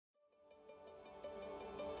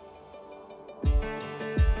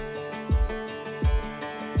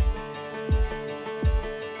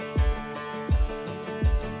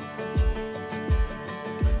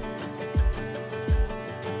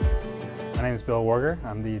name is Bill Warger.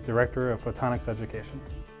 I'm the Director of Photonics Education.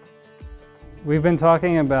 We've been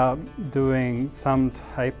talking about doing some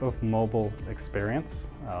type of mobile experience.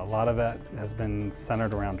 A lot of it has been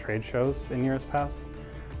centered around trade shows in years past.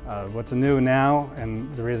 What's new now,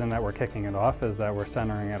 and the reason that we're kicking it off, is that we're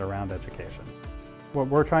centering it around education. What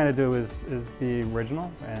we're trying to do is be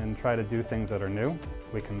original and try to do things that are new.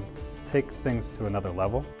 We can take things to another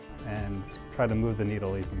level and try to move the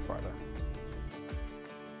needle even farther.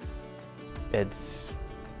 It's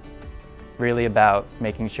really about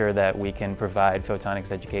making sure that we can provide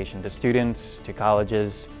photonics education to students, to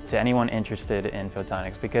colleges, to anyone interested in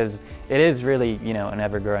photonics, because it is really, an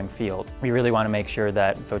ever-growing field. We really want to make sure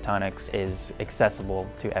that photonics is accessible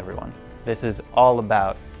to everyone. This is all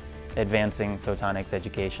about advancing photonics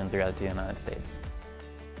education throughout the United States.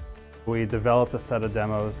 We developed a set of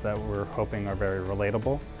demos that we're hoping are very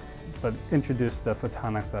relatable, but introduce the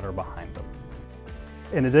photonics that are behind them.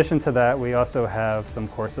 In addition to that, we also have some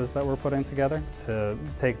courses that we're putting together to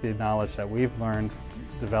take the knowledge that we've learned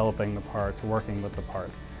developing the parts, working with the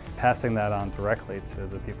parts, passing that on directly to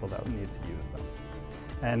the people that need to use them.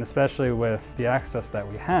 And especially with the access that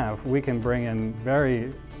we have, we can bring in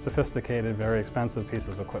very sophisticated, very expensive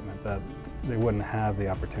pieces of equipment that they wouldn't have the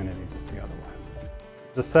opportunity to see otherwise.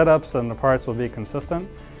 The setups and the parts will be consistent,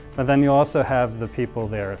 but then you also have the people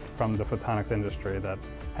there from the photonics industry that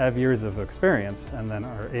have years of experience and then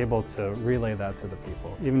are able to relay that to the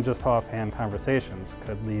people. Even just offhand conversations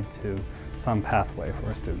could lead to some pathway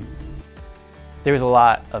for a student. There was a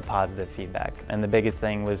lot of positive feedback, and the biggest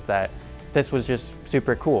thing was that this was just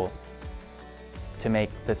super cool. To make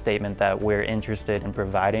the statement that we're interested in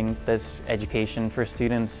providing this education for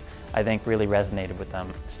students, I think really resonated with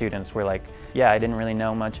them. Students were like, yeah, I didn't really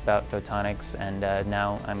know much about photonics, and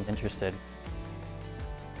now I'm interested.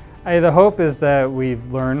 The hope is that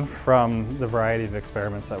we've learned from the variety of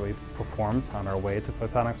experiments that we've performed on our way to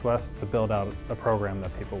Photonics West to build out a program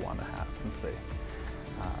that people want to have and see.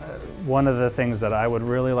 One of the things that I would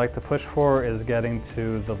really like to push for is getting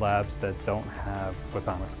to the labs that don't have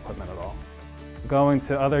photonics equipment at all. Going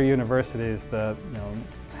to other universities that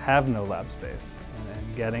have no lab space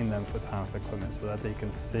and getting them photonics equipment so that they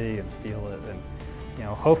can see and feel it and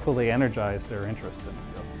hopefully energize their interest in the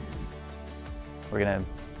field. We're going to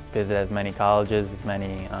visit as many colleges, as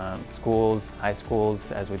many schools, high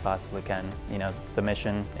schools as we possibly can. The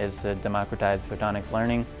mission is to democratize photonics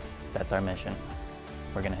learning. That's our mission.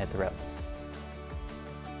 We're going to hit the road.